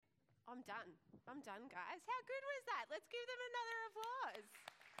I'm done. I'm done, guys. How good was that? Let's give them another applause.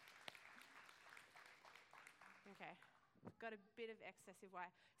 Okay, got a bit of excessive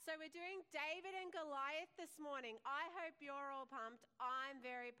wire. So we're doing David and Goliath this morning. I hope you're all pumped. I'm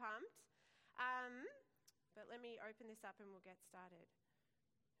very pumped. But let me open this up and we'll get started.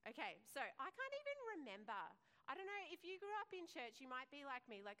 Okay, so I can't even remember. I don't know, if you grew up in church, you might be like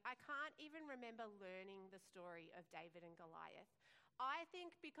me. Like, I can't even remember learning the story of David and Goliath. I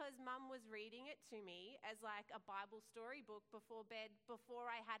think because Mum was reading it to me as like a Bible storybook before bed, before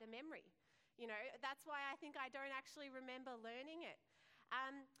I had a memory. You know, that's why I think I don't actually remember learning it.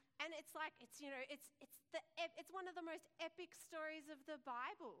 And it's like, it's one of the most epic stories of the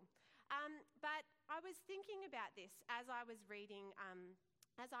Bible. But I was thinking about this as I was reading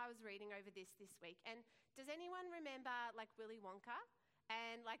over this week. And does anyone remember like Willy Wonka?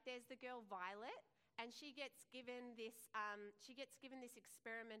 And like there's the girl Violet, and she gets given this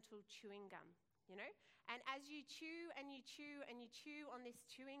experimental chewing gum, you know? And as you chew and you chew and you chew on this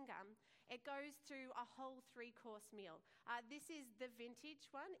chewing gum, it goes through a whole 3-course meal. This is the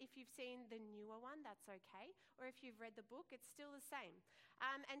vintage one. If you've seen the newer one, that's okay. Or if you've read the book, it's still the same.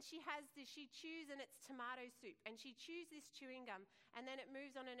 And she chews, and it's tomato soup. And she chews this chewing gum, and then it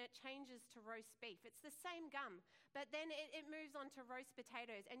moves on and it changes to roast beef. It's the same gum, but then it moves on to roast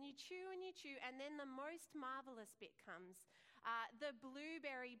potatoes. And you chew, and then the most marvelous bit comes. The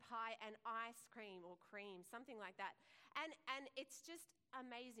blueberry pie and ice cream or cream, something like that. And it's just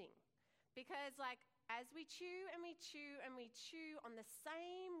amazing because like as we chew and we chew and we chew on the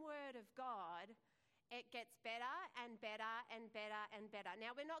same word of God, it gets better and better and better and better.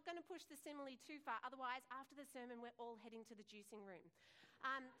 Now, we're not going to push the simile too far. Otherwise, after the sermon, we're all heading to the juicing room.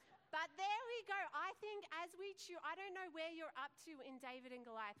 But there we go. I think as we chew, I don't know where you're up to in David and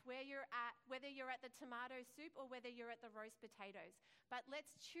Goliath, where you're at, whether you're at the tomato soup or whether you're at the roast potatoes. But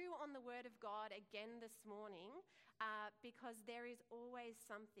let's chew on the word of God again this morning because there is always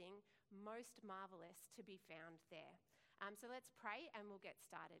something most marvelous to be found there. So let's pray and we'll get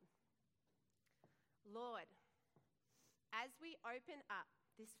started. Lord, as we open up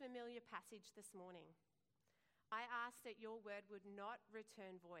this familiar passage this morning, I ask that your word would not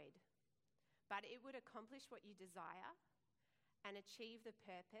return void, but it would accomplish what you desire and achieve the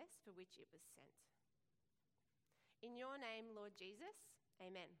purpose for which it was sent. In your name, Lord Jesus,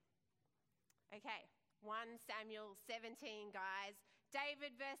 amen. Okay, 1 Samuel 17, guys.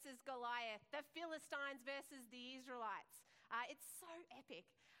 David versus Goliath, the Philistines versus the Israelites. It's so epic.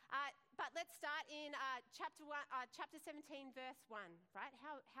 But let's start in chapter 17, verse 1, right?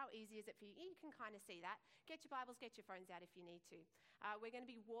 How easy is it for you? You can kind of see that. Get your Bibles, get your phones out if you need to. We're going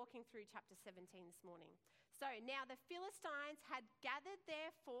to be walking through chapter 17 this morning. So now the Philistines had gathered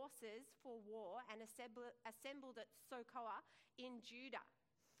their forces for war and assembled at Sokoa in Judah.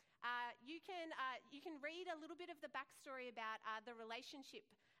 You can read a little bit of the backstory about the relationship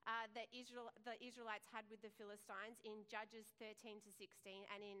the Israelites had with the Philistines in Judges 13 to 16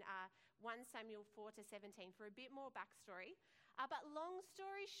 and in 1 Samuel 4 to 17 for a bit more backstory. But long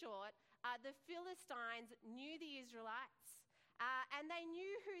story short, the Philistines knew the Israelites. And they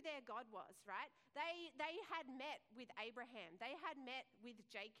knew who their God was, right? They had met with Abraham. They had met with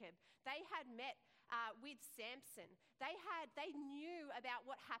Jacob. They had met with Samson. They knew about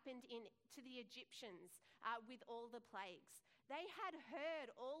what happened to the Egyptians with all the plagues. They had heard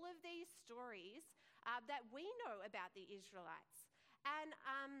all of these stories that we know about the Israelites. And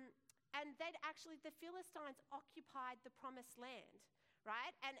the Philistines occupied the promised land,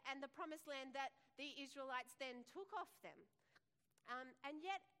 right? And the promised land that the Israelites then took off them. And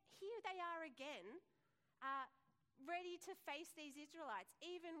yet, here they are again, ready to face these Israelites,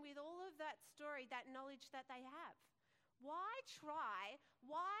 even with all of that story, that knowledge that they have. Why try?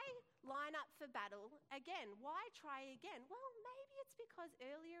 Why line up for battle again? Why try again? Well, maybe it's because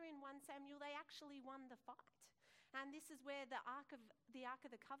earlier in 1 Samuel, they actually won the fight. And this is where the Ark of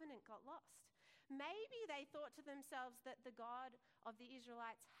the Covenant got lost. Maybe they thought to themselves that the God of the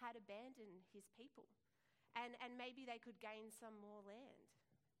Israelites had abandoned his people. And maybe they could gain some more land.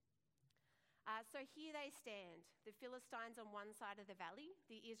 So here they stand, the Philistines on one side of the valley,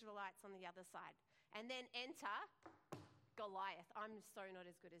 the Israelites on the other side. And then enter Goliath. I'm so not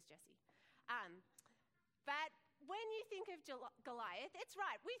as good as Jesse. But when you think of Goliath, it's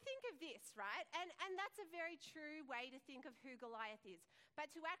right. We think of this, right? And that's a very true way to think of who Goliath is. But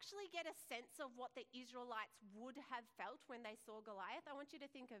to actually get a sense of what the Israelites would have felt when they saw Goliath, I want you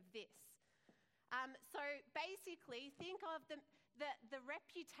to think of this. So basically, think of the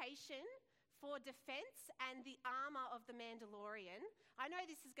reputation for defense and the armor of the Mandalorian. I know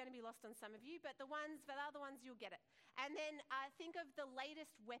this is going to be lost on some of you, but the other ones, you'll get it. And then think of the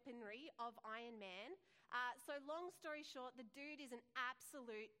latest weaponry of Iron Man. So long story short, the dude is an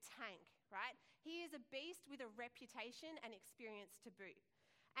absolute tank, right? He is a beast with a reputation and experience to boot.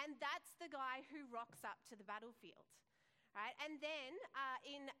 And that's the guy who rocks up to the battlefield. Right? And then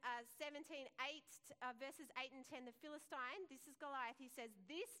in 17:8, verses 8 and 10, the Philistine, this is Goliath, he says,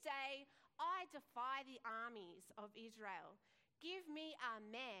 "This day I defy the armies of Israel. Give me a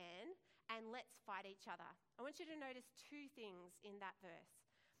man and let's fight each other." I want you to notice two things in that verse.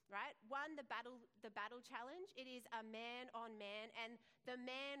 Right? One, the battle challenge. It is a man on man, and the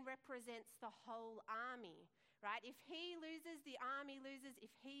man represents the whole army. Right? If he loses, the army loses.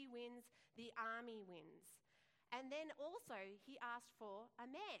 If he wins, the army wins. And then also, he asked for a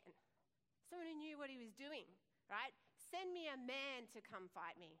man, someone who knew what he was doing, right? Send me a man to come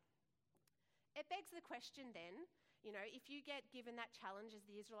fight me. It begs the question then, if you get given that challenge as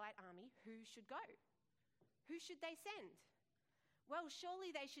the Israelite army, who should go? Who should they send? Well,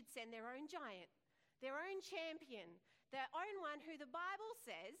 surely they should send their own giant, their own champion, their own one who the Bible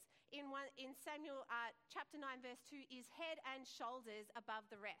says in Samuel chapter 9, verse 2, is head and shoulders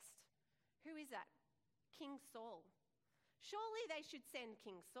above the rest. Who is that? King Saul. Surely they should send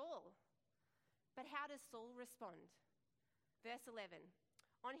King Saul. But how does Saul respond? Verse 11.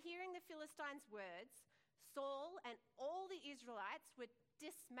 On hearing the Philistines' words, Saul and all the Israelites were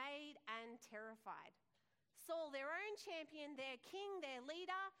dismayed and terrified. Saul, their own champion, their king, their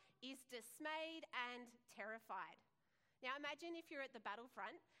leader, is dismayed and terrified. Now imagine if you're at the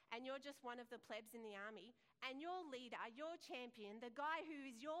battlefront and you're just one of the plebs in the army, and your leader, your champion, the guy who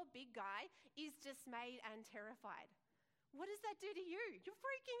is your big guy, is dismayed and terrified. What does that do to you? You're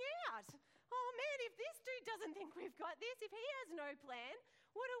freaking out. Oh man, if this dude doesn't think we've got this, if he has no plan,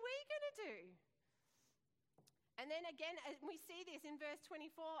 what are we going to do? And then again, we see this in verse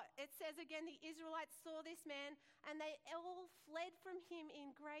 24. It says again, the Israelites saw this man and they all fled from him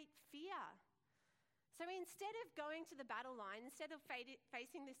in great fear. So instead of going to the battle line, instead of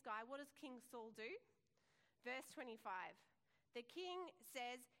facing this guy, what does King Saul do? Verse 25, the king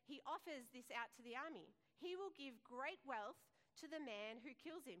says he offers this out to the army. He will give great wealth to the man who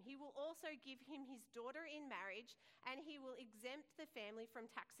kills him. He will also give him his daughter in marriage, and he will exempt the family from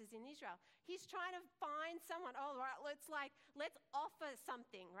taxes in Israel. He's trying to find someone. Oh, right, let's offer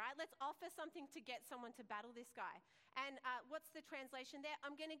something, right? Let's offer something to get someone to battle this guy. And what's the translation there?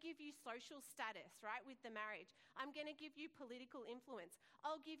 I'm going to give you social status, right, with the marriage. I'm going to give you political influence.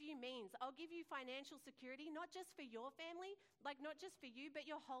 I'll give you means. I'll give you financial security, not just for your family, not just for you, but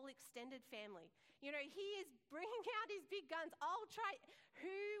your whole extended family. He is bringing out his big guns. I'll try.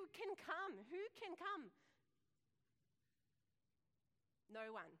 Who can come? Who can come?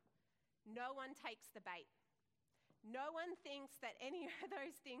 No one. No one takes the bait. No one thinks that any of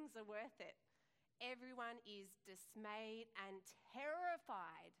those things are worth it. Everyone is dismayed and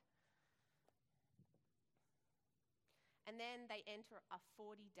terrified. And then they enter a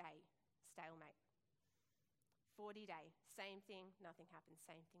 40-day stalemate. 40-day, same thing, nothing happens,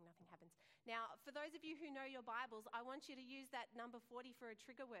 same thing, nothing happens. Now, for those of you who know your Bibles, I want you to use that number 40 for a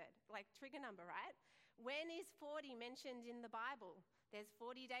trigger word, trigger number, right? When is 40 mentioned in the Bible? There's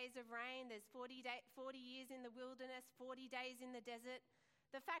 40 days of rain, there's 40 years in the wilderness, 40 days in the desert.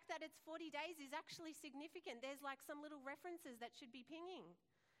 The fact that it's 40 days is actually significant. There's some little references that should be pinging,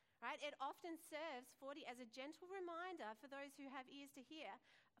 right? It often serves 40 as a gentle reminder for those who have ears to hear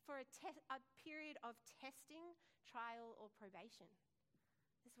for a period of testing, trial, or probation.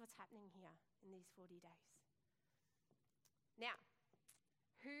 This is what's happening here in these 40 days. Now,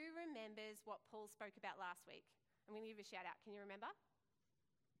 who remembers what Paul spoke about last week? I'm going to give you a shout out. Can you remember?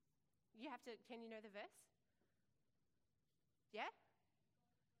 Can you know the verse? Yeah?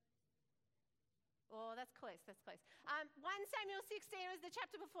 Oh, that's close. 1 Samuel 16 was the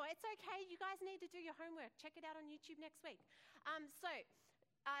chapter before. It's okay. You guys need to do your homework. Check it out on YouTube next week.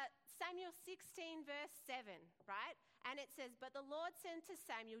 Samuel 16 verse 7, right? And it says, "But the Lord said to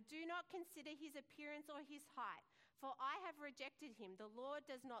Samuel, do not consider his appearance or his height, for I have rejected him. The Lord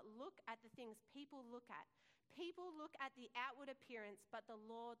does not look at the things people look at. People look at the outward appearance, but the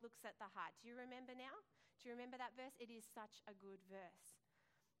Lord looks at the heart." Do you remember now? Do you remember that verse? It is such a good verse.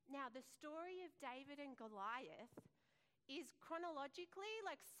 Now, the story of David and Goliath is chronologically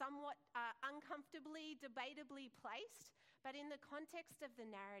somewhat uncomfortably, debatably placed, but in the context of the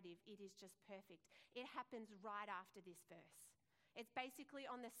narrative, it is just perfect. It happens right after this verse. It's basically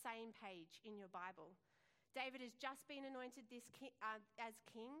on the same page in your Bible. David has just been anointed as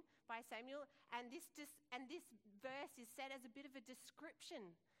king by Samuel, and this verse is set as a bit of a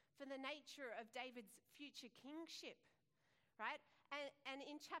description for the nature of David's future kingship, right? And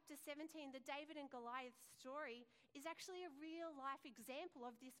in chapter 17, the David and Goliath story is actually a real life example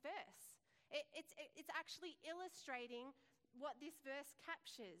of this verse. It's actually illustrating what this verse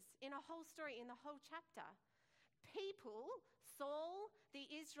captures in a whole story, in the whole chapter. People, Saul, the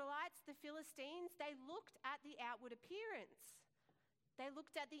Israelites, the Philistines, they looked at the outward appearance. They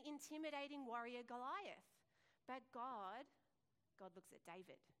looked at the intimidating warrior Goliath. But God looks at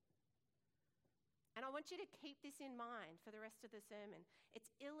David. And I want you to keep this in mind for the rest of the sermon.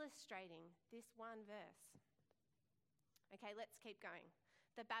 It's illustrating this one verse. Okay, let's keep going.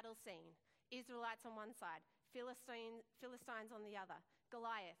 The battle scene. Israelites on one side, Philistines on the other.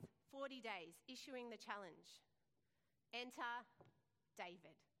 Goliath, 40 days, issuing the challenge. Enter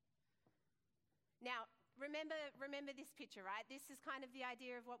David. Now, remember this picture, right? This is kind of the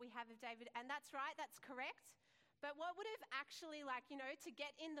idea of what we have of David. And that's right, that's correct. But what would have actually, to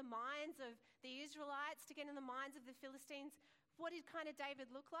get in the minds of the Israelites, to get in the minds of the Philistines, what did kind of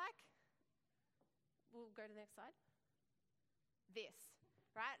David look like? We'll go to the next slide. This,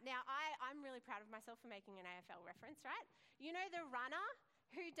 right? Now, I'm really proud of myself for making an AFL reference, right? You know the runner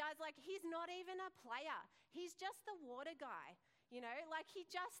who does, he's not even a player. He's just the water guy, he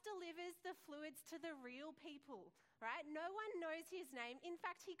just delivers the fluids to the real people, right? No one knows his name. In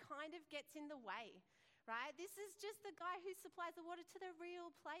fact, he kind of gets in the way, right? This is just the guy who supplies the water to the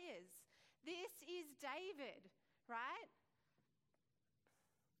real players. This is David, right?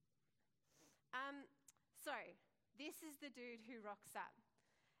 So this is the dude who rocks up.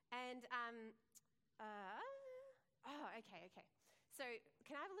 And, okay. So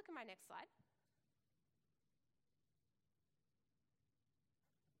can I have a look at my next slide?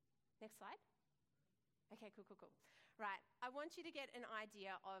 Next slide. Okay, cool. Right, I want you to get an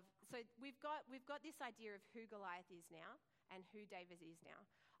idea of, so we've got this idea of who Goliath is now and who David is now.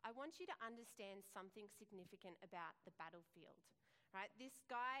 I want you to understand something significant about the battlefield, right? This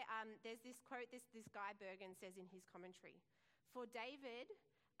guy, there's this quote, this guy Bergen says in his commentary, for David,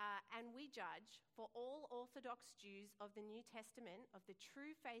 and we judge, for all Orthodox Jews of the New Testament, of the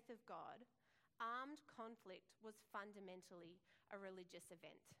true faith of God, armed conflict was fundamentally a religious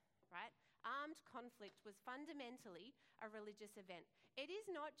event, right? Armed conflict was fundamentally a religious event. It is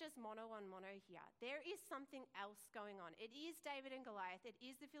not just mono on mono here. There is something else going on. It is David and Goliath. It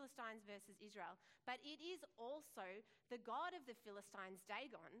is the Philistines versus Israel. But it is also the God of the Philistines,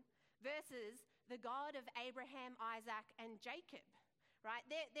 Dagon, versus the God of Abraham, Isaac, and Jacob, right?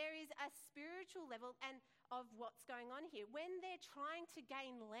 There is a spiritual level and of what's going on here. When they're trying to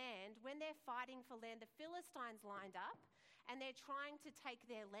gain land, when they're fighting for land, the Philistines lined up, and they're trying to take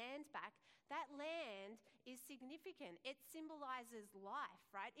their land back. That land is significant. It symbolizes life,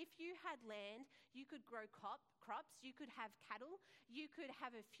 right? If you had land, you could grow crops, you could have cattle, you could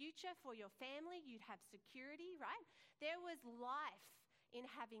have a future for your family, you'd have security, right? There was life in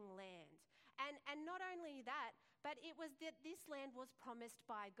having land. And not only that, but it was that this land was promised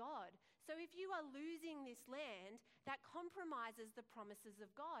by God. So if you are losing this land, that compromises the promises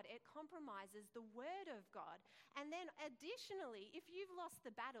of God. It compromises the word of God. And then additionally, if you've lost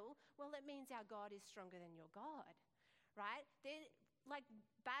the battle, well, it means our God is stronger than your God, right? The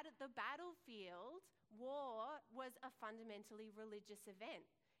battlefield, war, was a fundamentally religious event.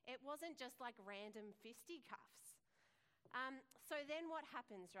 It wasn't just like random fisticuffs. So then what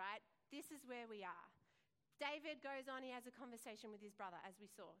happens, right? This is where we are. David goes on, he has a conversation with his brother, as we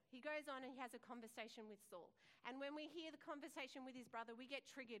saw. He goes on and he has a conversation with Saul. And when we hear the conversation with his brother, we get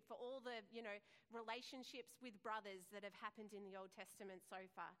triggered for all the, relationships with brothers that have happened in the Old Testament so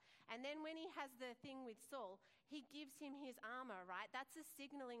far. And then when he has the thing with Saul, he gives him his armor, right? That's a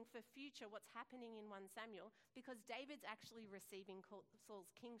signaling for future what's happening in 1 Samuel, because David's actually receiving Saul's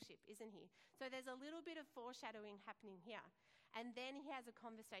kingship, isn't he? So there's a little bit of foreshadowing happening here. And then he has a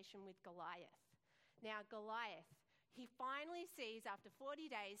conversation with Goliath. Now, Goliath, he finally sees after 40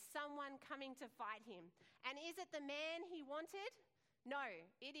 days someone coming to fight him. And is it the man he wanted? No,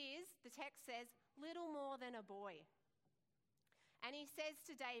 it is, the text says, little more than a boy. And he says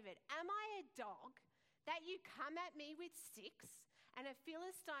to David, am I a dog that you come at me with sticks? And the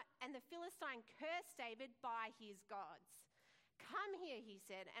Philistine cursed David by his gods. Come here, he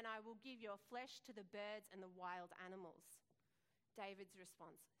said, and I will give your flesh to the birds and the wild animals. David's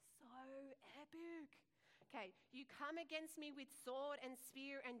response, so epic. Okay, you come against me with sword and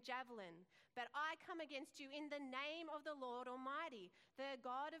spear and javelin, but I come against you in the name of the Lord Almighty, the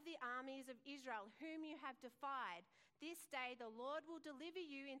God of the armies of Israel, whom you have defied. This day the Lord will deliver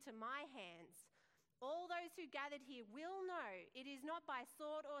you into my hands. All those who gathered here will know it is not by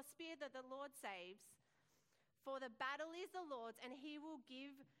sword or spear that the Lord saves, for the battle is the Lord's, and he will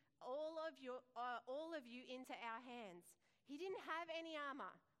give all of you into our hands. He didn't have any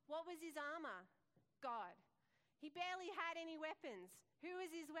armor. What was his armor? God. He barely had any weapons. Who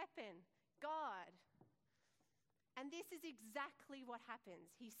was his weapon? God. And this is exactly what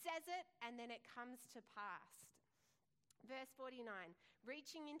happens. He says it, and then it comes to pass. Verse 49,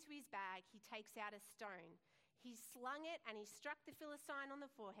 reaching into his bag, he takes out a stone. He slung it, and he struck the Philistine on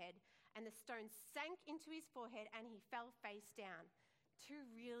the forehead, and the stone sank into his forehead, and he fell face down. Two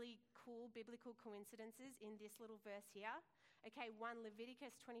really cool biblical coincidences in this little verse here. Okay, one,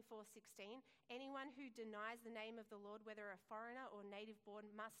 Leviticus 24:16. Anyone who denies the name of the Lord, whether a foreigner or native born,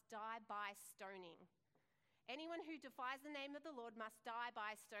 must die by stoning. Anyone who defies the name of the Lord must die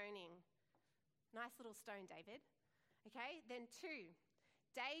by stoning. Nice little stone, David. Okay, then two,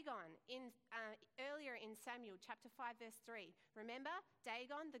 Dagon, earlier in Samuel chapter 5 verse 3. Remember,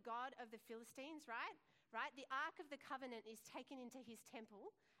 Dagon, the god of the Philistines, right? The Ark of the Covenant is taken into his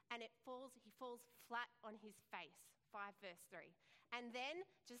temple, and he falls flat on his face. 5 verse 3. And then,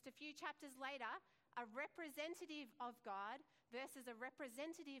 just a few chapters later, a representative of God versus a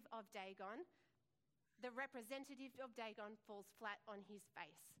representative of Dagon. The representative of Dagon falls flat on his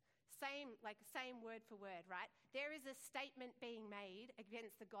face. Same word for word, right? There is a statement being made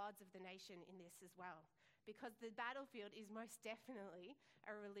against the gods of the nation in this as well, because the battlefield is most definitely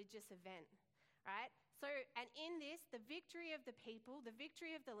a religious event, right? So, and in this, the victory of the people, the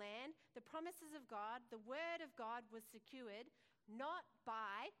victory of the land, the promises of God, the word of God was secured not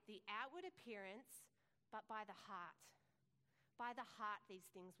by the outward appearance, but by the heart. By the heart, these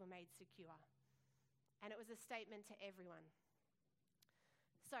things were made secure. And it was a statement to everyone.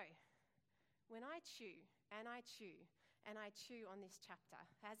 So, when I chew and I chew and I chew on this chapter,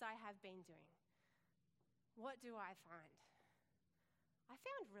 as I have been doing, what do I find? I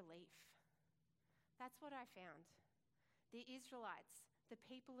found relief. That's what I found. The Israelites, the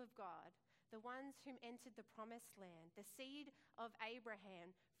people of God, the ones whom entered the promised land, the seed of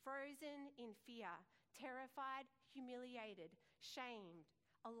Abraham, frozen in fear, terrified, humiliated, shamed,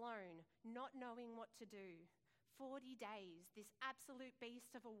 alone, not knowing what to do. 40 days, this absolute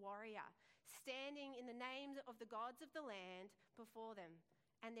beast of a warrior, standing in the names of the gods of the land before them,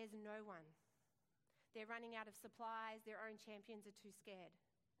 and there's no one. They're running out of supplies, their own champions are too scared.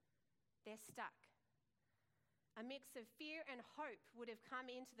 They're stuck. A mix of fear and hope would have come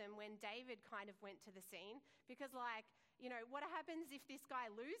into them when David kind of went to the scene, because what happens if this guy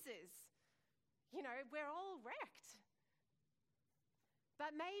loses? We're all wrecked.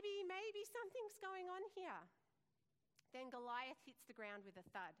 But maybe something's going on here. Then Goliath hits the ground with a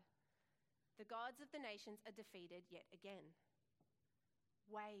thud. The gods of the nations are defeated yet again.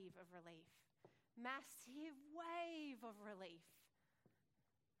 Wave of relief. Massive wave of relief.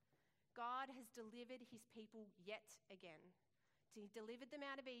 God has delivered his people yet again. He delivered them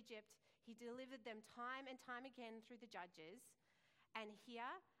out of Egypt. He delivered them time and time again through the judges. And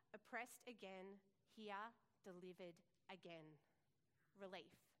here, oppressed again. Here, delivered again.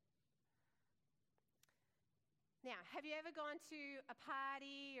 Relief. Now, have you ever gone to a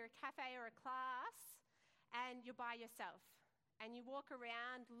party or a cafe or a class and you're by yourself and you walk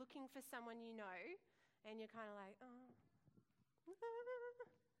around looking for someone you know and you're kind of like, oh,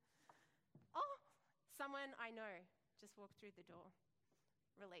 someone I know just walked through the door.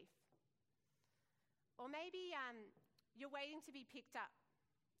 Relief. Or maybe you're waiting to be picked up.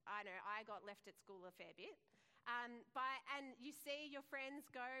 I know, I got left at school a fair bit. And you see your friends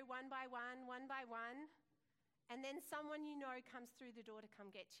go one by one, and then someone you know comes through the door to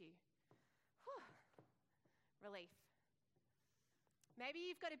come get you. Whew. Relief. Maybe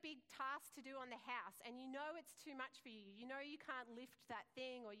you've got a big task to do on the house and you know it's too much for you. You know you can't lift that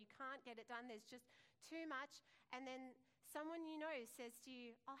thing or you can't get it done. There's just too much. And then someone you know says to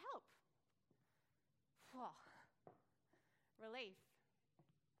you, I'll help. Whew. Relief.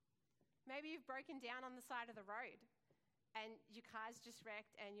 Maybe you've broken down on the side of the road and your car's just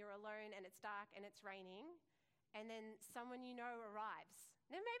wrecked and you're alone and it's dark and it's raining. And then someone you know arrives.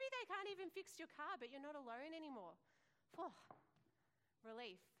 Now maybe they can't even fix your car, but you're not alone anymore. Whew.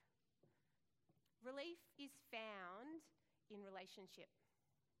 Relief. Relief is found in relationship.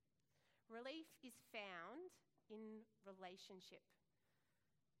 Relief is found in relationship.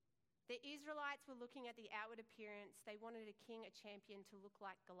 The Israelites were looking at the outward appearance. They wanted a king, a champion to look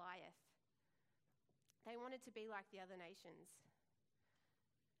like Goliath. They wanted to be like the other nations.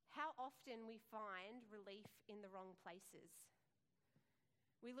 How often we find relief in the wrong places.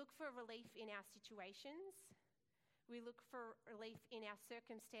 We look for relief in our situations. We look for relief in our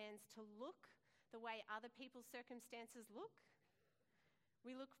circumstance to look the way other people's circumstances look.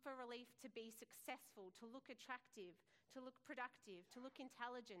 We look for relief to be successful, to look attractive, to look productive, to look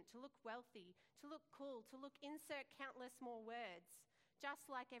intelligent, to look wealthy, to look cool, to look insert countless more words, just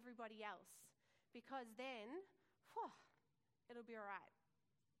like everybody else. Because then, it'll be all right.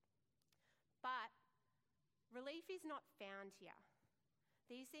 But relief is not found here.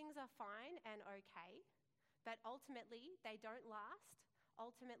 These things are fine and okay, but ultimately they don't last.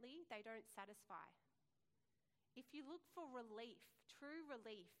 Ultimately, they don't satisfy. If you look for relief, true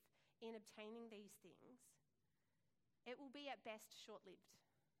relief in obtaining these things, it will be at best short-lived.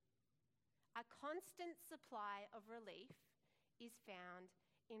 A constant supply of relief is found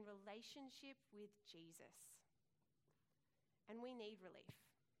in relationship with Jesus. And we need relief.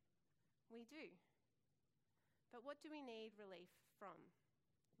 We do. But what do we need relief from?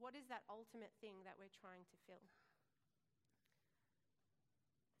 What is that ultimate thing that we're trying to fill?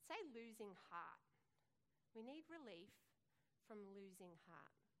 Say losing heart. We need relief from losing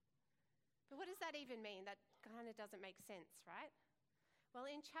heart. But what does that even mean? That kind of doesn't make sense, right? Well,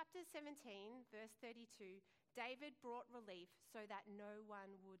 in chapter 17, verse 32, David brought relief so that no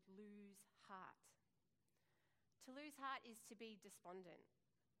one would lose heart. To lose heart is to be despondent,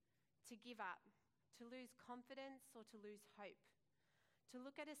 to give up, to lose confidence or to lose hope, to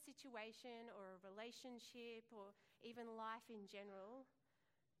look at a situation or a relationship or even life in general,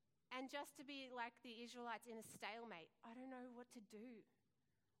 and just to be like the Israelites in a stalemate. I don't know what to do.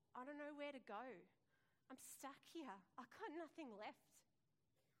 I don't know where to go. I'm stuck here. I've got nothing left.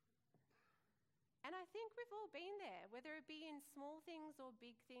 And I think we've all been there, whether it be in small things or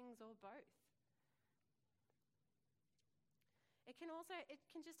big things or both. It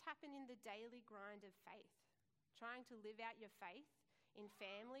can just happen in the daily grind of faith, trying to live out your faith in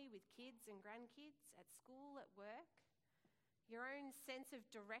family, with kids and grandkids, at school, at work. Your own sense of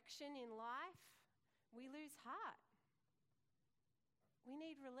direction in life, we lose heart. We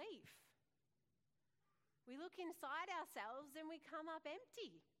need relief. We look inside ourselves and we come up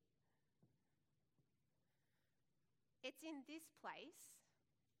empty. It's in this place,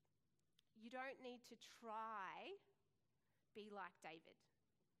 you don't need to try be like David.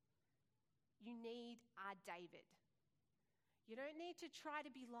 You need a David. You don't need to try to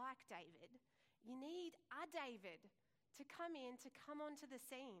be like David. You need a David to come onto the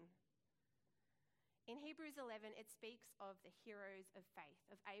scene. In Hebrews 11, it speaks of the heroes of faith,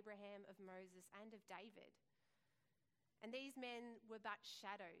 of Abraham, of Moses, and of David. And these men were but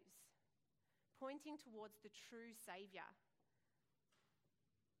shadows, pointing towards the true Saviour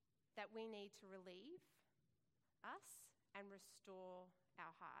that we need to relieve us and restore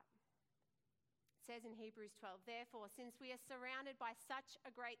our heart. It says in Hebrews 12, therefore, since we are surrounded by such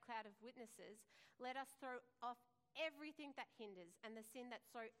a great cloud of witnesses, let us throw off everything that hinders and the sin that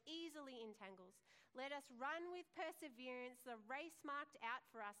so easily entangles. Let us run with perseverance the race marked out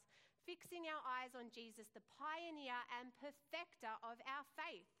for us, fixing our eyes on Jesus, the pioneer and perfecter of our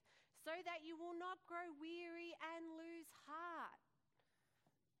faith, so that you will not grow weary and lose heart.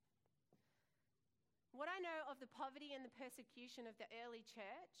 What I know of the poverty and the persecution of the early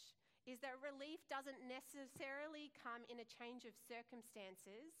church is that relief doesn't necessarily come in a change of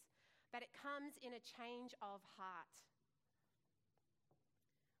circumstances, but it comes in a change of heart.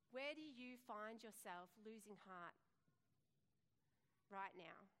 Where do you find yourself losing heart right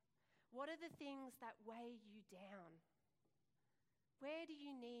now? What are the things that weigh you down? Where do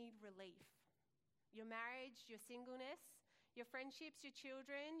you need relief? Your marriage, your singleness, your friendships, your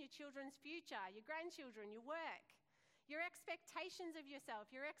children, your children's future, your grandchildren, your work, your expectations of yourself,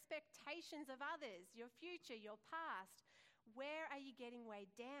 your expectations of others, your future, your past. Where are you getting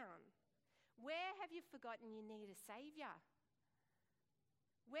weighed down? Where have you forgotten you need a Saviour?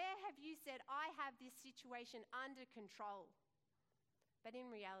 Where have you said, I have this situation under control? But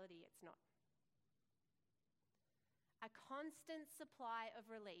in reality, it's not. A constant supply of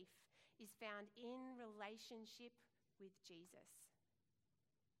relief is found in relationship with Jesus.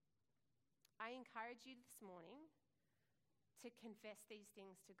 I encourage you this morning to confess these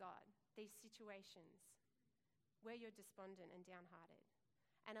things to God, these situations where you're despondent and downhearted,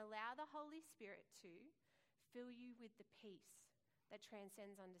 and allow the Holy Spirit to fill you with the peace that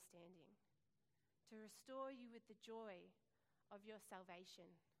transcends understanding, to restore you with the joy of your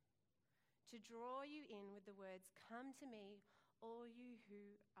salvation, to draw you in with the words, come to me, all you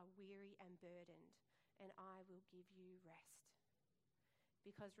who are weary and burdened, and I will give you rest.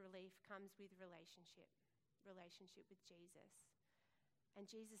 Because relief comes with relationship with Jesus. And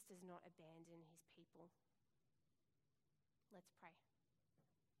Jesus does not abandon his people. Let's pray.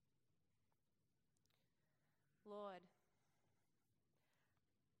 Lord,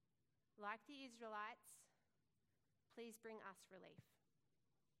 like the Israelites, please bring us relief.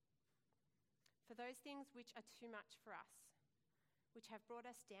 for those things which are too much for us, which have brought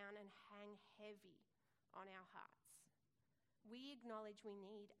us down and hang heavy on our hearts. We acknowledge we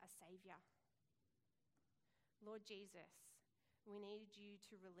need a Saviour. Lord Jesus, we need you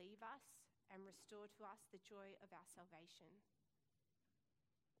to relieve us and restore to us the joy of our salvation.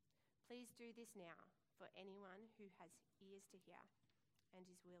 Please do this now for anyone who has ears to hear and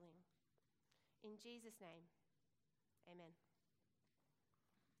is willing. In Jesus' name, amen.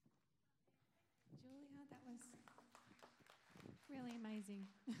 Julia, that was really amazing.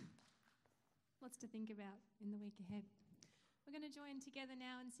 Lots to think about in the week ahead. We're going to join together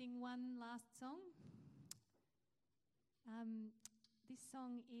now and sing one last song. This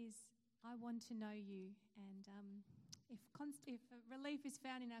song is I Want to Know You, and if relief is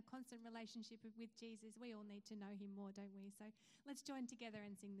found in our constant relationship with Jesus, we all need to know him more, don't we? So let's join together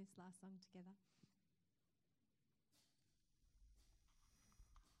and sing this last song together.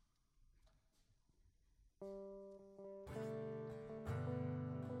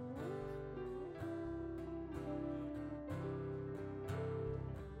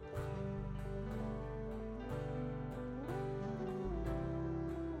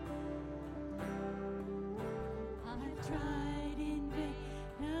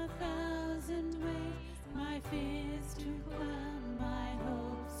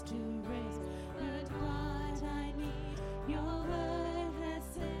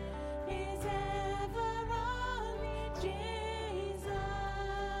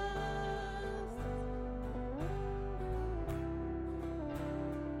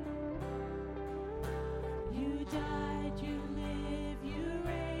 You died, you lived.